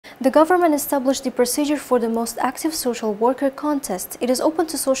The government established the procedure for the Most Active Social Worker contest. It is open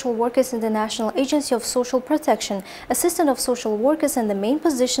to social workers in the National Agency of Social Protection, Assistant of Social Workers, and the main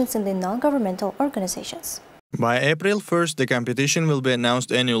positions in the non-governmental organizations. By April 1st, the competition will be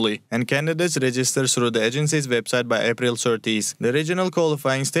announced annually, and candidates register through the agency's website by April 30th. The regional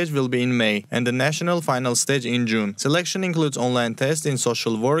qualifying stage will be in May, and the national final stage in June. Selection includes online tests in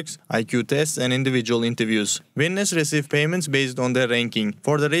social works, IQ tests, and individual interviews. Winners receive payments based on their ranking.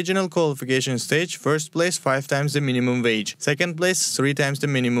 For the regional qualification stage, first place 5 times the minimum wage, second place 3 times the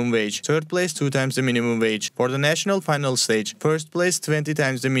minimum wage, third place 2 times the minimum wage. For the national final stage, first place 20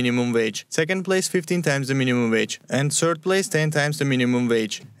 times the minimum wage, second place 15 times the minimum wage, and third place 10 times the minimum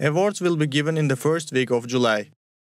wage. Awards will be given in the first week of July.